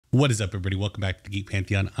What is up, everybody? Welcome back to the Geek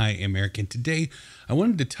Pantheon. I am Eric, and today I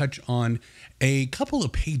wanted to touch on a couple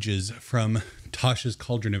of pages from Tasha's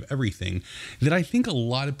Cauldron of Everything that I think a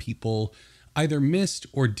lot of people either missed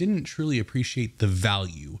or didn't truly appreciate the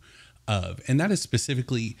value of, and that is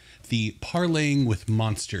specifically the Parlaying with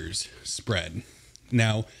Monsters spread.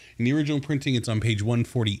 Now, in the original printing, it's on page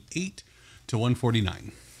 148 to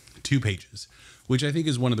 149, 2 pages, which I think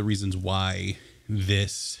is one of the reasons why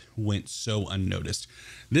this went so unnoticed.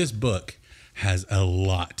 This book has a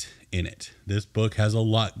lot in it. This book has a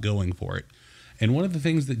lot going for it. And one of the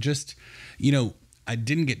things that just, I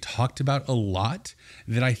didn't get talked about a lot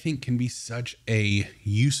that I think can be such a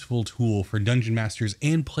useful tool for dungeon masters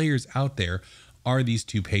and players out there are these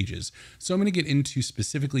 2 pages. So I'm going to get into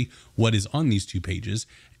specifically what is on these 2 pages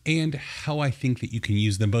and how I think that you can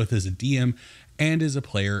use them both as a DM and as a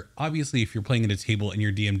player. Obviously, if you're playing at a table and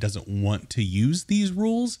your DM doesn't want to use these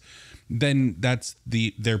rules, then that's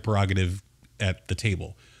their prerogative at the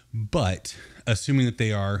table. But assuming that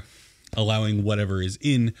they are allowing whatever is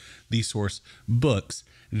in the source books,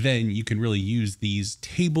 then you can really use these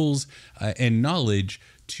tables and knowledge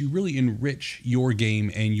to really enrich your game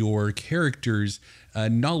and your characters'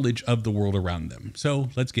 knowledge of the world around them. So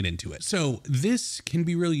let's get into it. So this can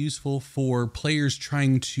be really useful for players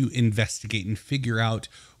trying to investigate and figure out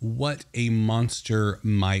what a monster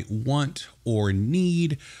might want or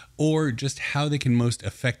need, or just how they can most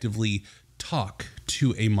effectively talk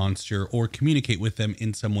to a monster or communicate with them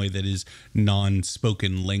in some way that is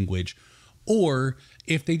non-spoken language. Or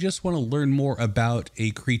if they just want to learn more about a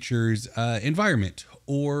creature's environment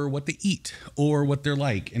or what they eat or what they're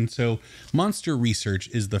like. And so monster research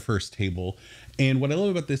is the first table. And what I love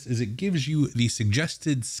about this is it gives you the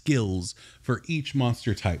suggested skills for each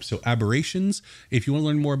monster type. So aberrations, if you want to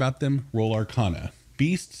learn more about them, roll Arcana.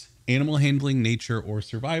 Beasts, animal handling, nature, or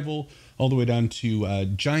survival, all the way down to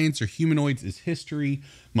giants or humanoids is history,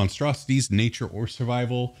 monstrosities, nature or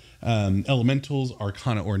survival, elementals,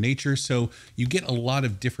 arcana or nature. So you get a lot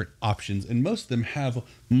of different options, and most of them have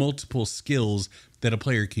multiple skills that a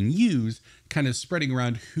player can use, kind of spreading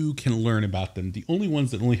around who can learn about them. The only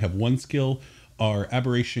ones that only have one skill are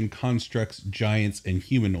aberration, constructs, giants, and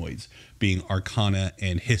humanoids, being arcana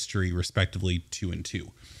and history, respectively, 2 and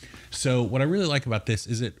 2. So what I really like about this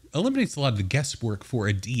is it eliminates a lot of the guesswork for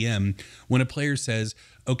a DM when a player says,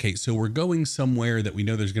 okay, so we're going somewhere that we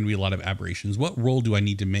know there's going to be a lot of aberrations. What roll do I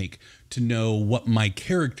need to make to know what my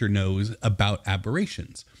character knows about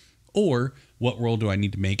aberrations? Or what roll do I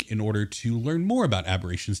need to make in order to learn more about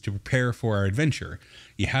aberrations to prepare for our adventure?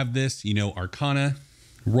 You have this, Arcana,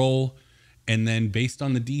 roll, and then based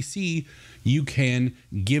on the DC, you can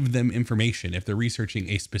give them information. If they're researching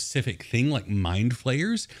a specific thing like mind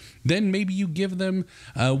flayers, then maybe you give them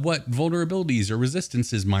what vulnerabilities or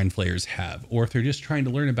resistances mind flayers have. Or if they're just trying to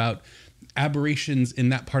learn about aberrations in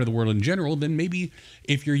that part of the world in general, then maybe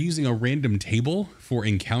if you're using a random table for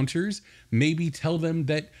encounters, maybe tell them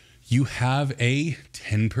that you have a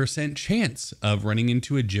 10% chance of running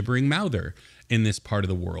into a gibbering mouther in this part of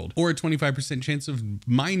the world, or a 25% chance of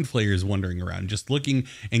mind flayers wandering around, just looking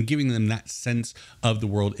and giving them that sense of the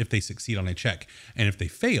world if they succeed on a check. And if they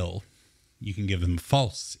fail, you can give them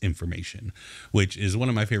false information, which is one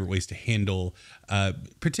of my favorite ways to handle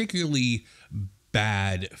particularly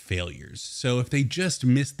bad failures. So if they just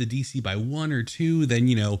miss the DC by 1 or 2, then,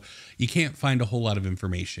 you can't find a whole lot of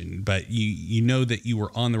information, but you know that you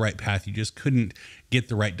were on the right path. You just couldn't get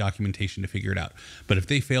the right documentation to figure it out. But if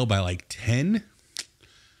they fail by like 10,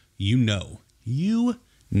 you know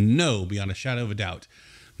beyond a shadow of a doubt,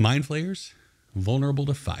 mind flayers, vulnerable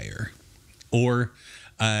to fire, or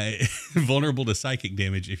vulnerable to psychic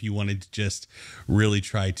damage if you wanted to just really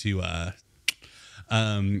try to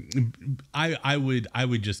I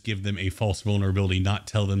would just give them a false vulnerability, not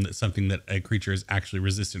tell them that something that a creature is actually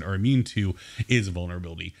resistant or immune to is a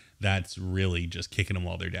vulnerability. That's really just kicking them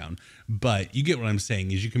while they're down. But you get what I'm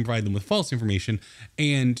saying is you can provide them with false information.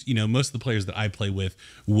 And, most of the players that I play with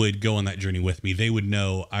would go on that journey with me. They would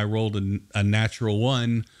know I rolled a natural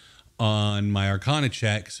 1 on my Arcana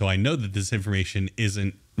check, so I know that this information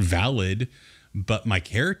isn't valid, but my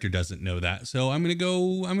character doesn't know that. So I'm going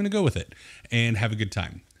to go with it and have a good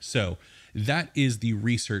time. So that is the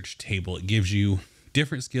research table. It gives you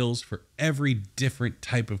different skills for every different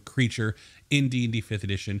type of creature in D&D 5th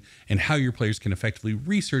edition and how your players can effectively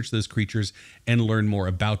research those creatures and learn more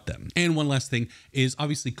about them. And one last thing is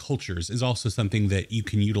obviously cultures is also something that you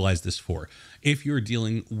can utilize this for. If you're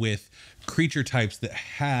dealing with creature types that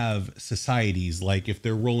have societies, like if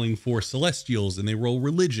they're rolling for celestials and they roll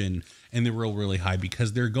religion and they roll really high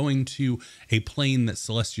because they're going to a plane that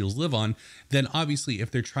celestials live on, then obviously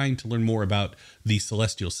if they're trying to learn more about the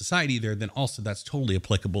celestial society there, then also that's totally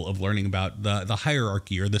applicable of learning about the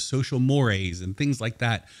hierarchy or the social mores and things like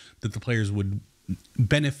that that the players would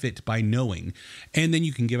benefit by knowing. And then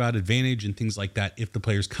you can give out advantage and things like that if the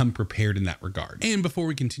players come prepared in that regard. And before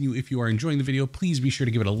we continue, if you are enjoying the video, please be sure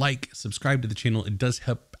to give it a like, subscribe to the channel. It does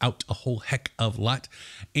help out a whole heck of a lot.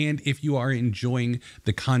 And if you are enjoying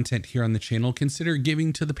the content here on the channel, consider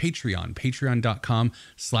giving to the Patreon.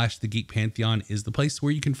 Patreon.com/thegeekpantheon is the place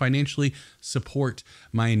where you can financially support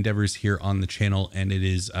my endeavors here on the channel. And it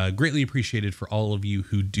is greatly appreciated for all of you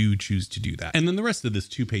who do choose to do that. And then the rest of this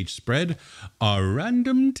 2-page spread are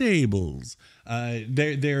random tables.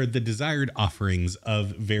 They're the desired offerings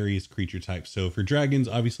of various creature types. So for dragons,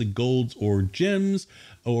 obviously golds or gems,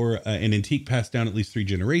 or an antique passed down at least 3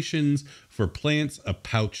 generations. For plants, a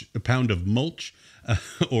pound of mulch,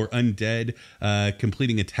 or undead,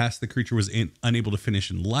 completing a task the creature was unable to finish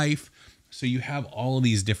in life. So you have all of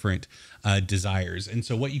these different desires. And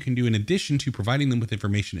so what you can do in addition to providing them with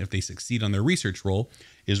information if they succeed on their research roll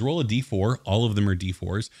is roll a d4. All of them are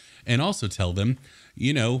d4s. And also tell them,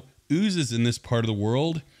 you know, oozes in this part of the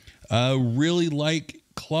world really like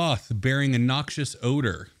cloth bearing a noxious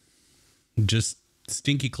odor. Just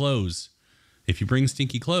stinky clothes. If you bring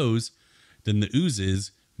stinky clothes, then the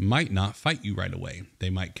oozes might not fight you right away. They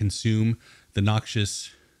might consume the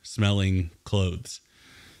noxious smelling clothes.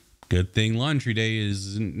 Good thing laundry day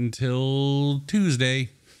is until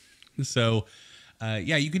Tuesday. So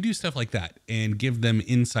yeah, you can do stuff like that and give them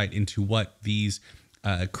insight into what these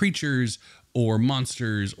creatures or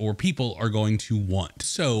monsters or people are going to want.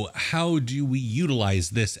 So how do we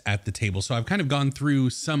utilize this at the table? So I've kind of gone through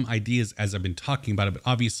some ideas as I've been talking about it, but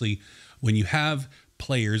obviously when you have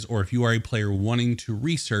players, or if you are a player wanting to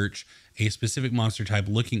research a specific monster type,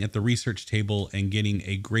 looking at the research table and getting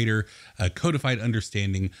a greater codified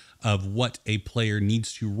understanding of what a player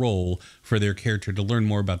needs to roll for their character to learn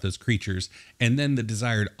more about those creatures. And then the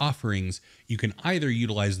desired offerings, you can either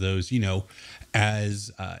utilize those, you know,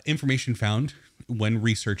 as information found when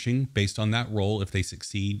researching based on that roll. If they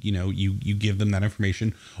succeed, you know, you give them that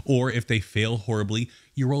information, or if they fail horribly,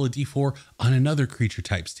 you roll a d4 on another creature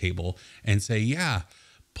types table and say, yeah,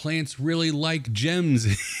 plants really like gems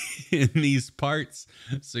in these parts,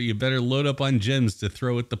 so you better load up on gems to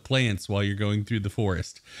throw at the plants while you're going through the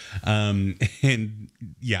forest. And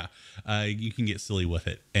yeah, you can get silly with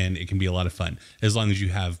it, and it can be a lot of fun as long as you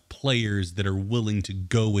have players that are willing to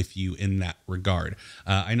go with you in that regard.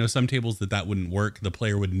 I know some tables that wouldn't work. The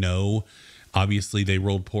player would know, obviously they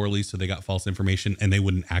rolled poorly, so they got false information and they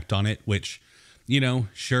wouldn't act on it, which, you know,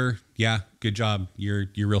 sure, yeah, good job. You're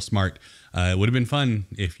real smart. It would have been fun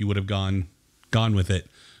if you would have gone with it,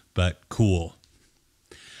 but cool.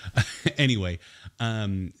 Anyway,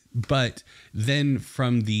 but then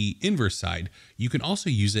from the inverse side, you can also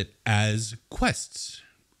use it as quests.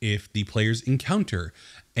 If the players encounter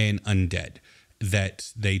an undead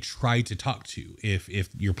that they try to talk to, if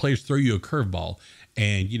your players throw you a curveball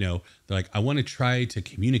and, you know, they're like, I want to try to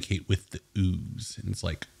communicate with the ooze. And it's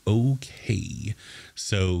like, okay,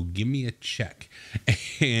 so give me a check.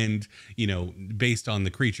 And, you know, based on the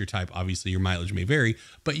creature type, obviously your mileage may vary,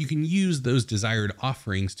 but you can use those desired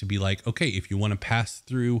offerings to be like, okay, if you want to pass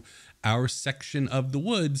through our section of the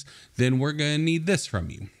woods, then we're going to need this from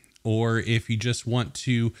you. Or if you just want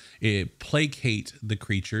to placate the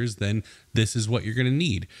creatures, then this is what you're going to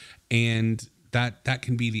need. And that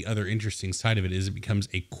can be the other interesting side of it, is it becomes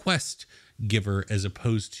a quest giver as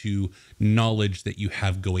opposed to knowledge that you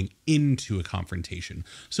have going into a confrontation.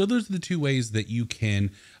 So those are the two ways that you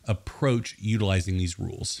can approach utilizing these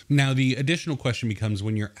rules. Now, the additional question becomes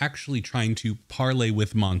when you're actually trying to parlay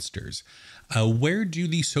with monsters, where do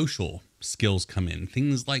the social skills come in?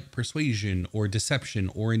 Things like persuasion or deception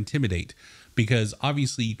or intimidate, because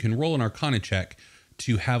obviously you can roll an arcana check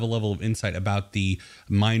to have a level of insight about the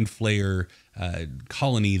mind flayer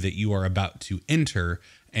colony that you are about to enter,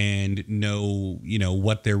 and know, you know,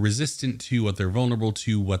 what they're resistant to, what they're vulnerable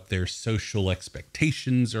to, what their social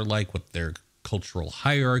expectations are like, what their cultural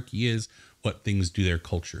hierarchy is, what things do their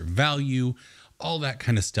culture value, all that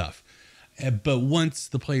kind of stuff. But once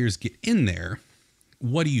the players get in there,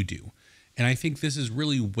 what do you do? And I think this is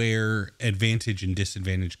really where advantage and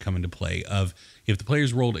disadvantage come into play. Of if the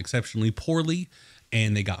players rolled exceptionally poorly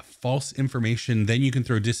and they got false information, then you can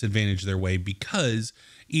throw disadvantage their way, because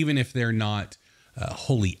even if they're not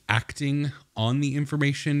wholly acting on the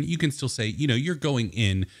information. You can still say, you know, you're going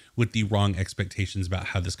in with the wrong expectations about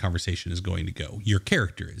how this conversation is going to go. Your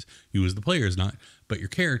character is, you as the player is not, but your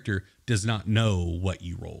character does not know what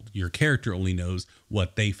you rolled. Your character only knows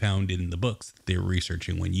what they found in the books that they were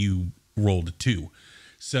researching when you rolled 2.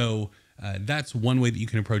 So that's one way that you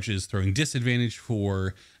can approach it, is throwing disadvantage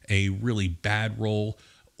for a really bad roll,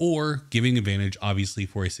 or giving advantage, obviously,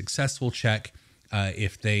 for a successful check.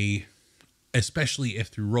 If they, especially if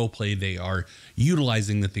through roleplay, they are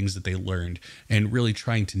utilizing the things that they learned and really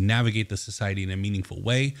trying to navigate the society in a meaningful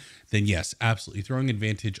way, then yes, absolutely throwing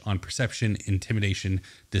advantage on perception, intimidation,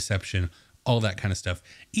 deception, all that kind of stuff.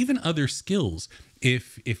 Even other skills.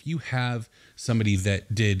 If you have somebody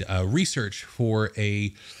that did research for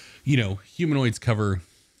a, you know, humanoids cover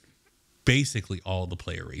basically all the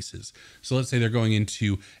player races. So let's say they're going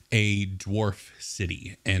into a dwarf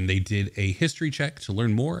city and they did a history check to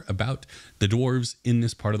learn more about the dwarves in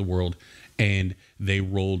this part of the world, and they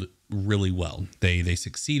rolled really well. They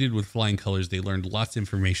succeeded with flying colors. They learned lots of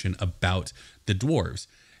information about the dwarves.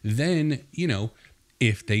 Then, you know,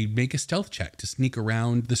 if they make a stealth check to sneak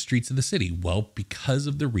around the streets of the city, well, because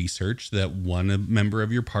of the research that one member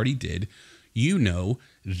of your party did, you know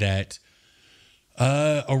that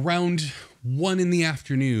around 1 in the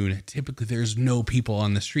afternoon, typically there's no people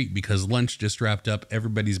on the street because lunch just wrapped up.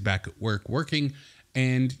 Everybody's back at work working,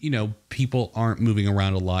 and, you know, people aren't moving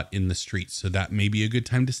around a lot in the streets. So that may be a good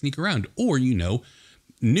time to sneak around. Or, you know,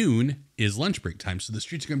 noon is lunch break time, so the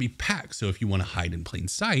streets are going to be packed. So if you want to hide in plain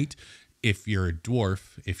sight, if you're a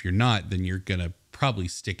dwarf, if you're not, then you're going to probably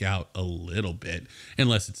stick out a little bit,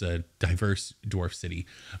 unless it's a diverse dwarf city,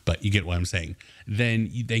 but you get what I'm saying.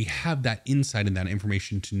 Then they have that insight and that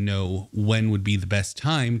information to know when would be the best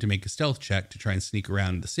time to make a stealth check to try and sneak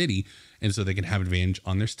around the city. And so they can have advantage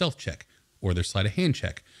on their stealth check or their sleight of hand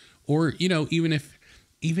check. Or, you know, even if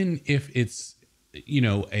it's, you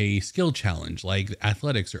know, a skill challenge like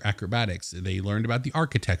athletics or acrobatics, they learned about the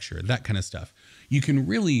architecture, that kind of stuff. You can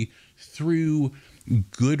really, through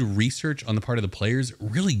good research on the part of the players,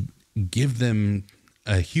 really give them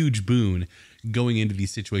a huge boon going into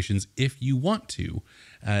these situations if you want to.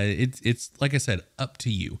 It's like I said, up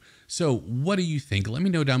to you. So what do you think? Let me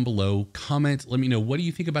know down below. Comment. Let me know, what do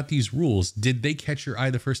you think about these rules? Did they catch your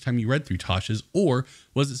eye the first time you read through Tasha's, or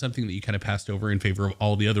was it something that you kind of passed over in favor of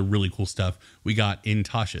all the other really cool stuff we got in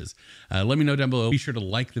Tasha's? Let me know down below. Be sure to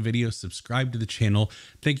like the video, subscribe to the channel.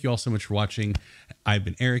 Thank you all so much for watching. I've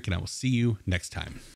been Eric, and I will see you next time.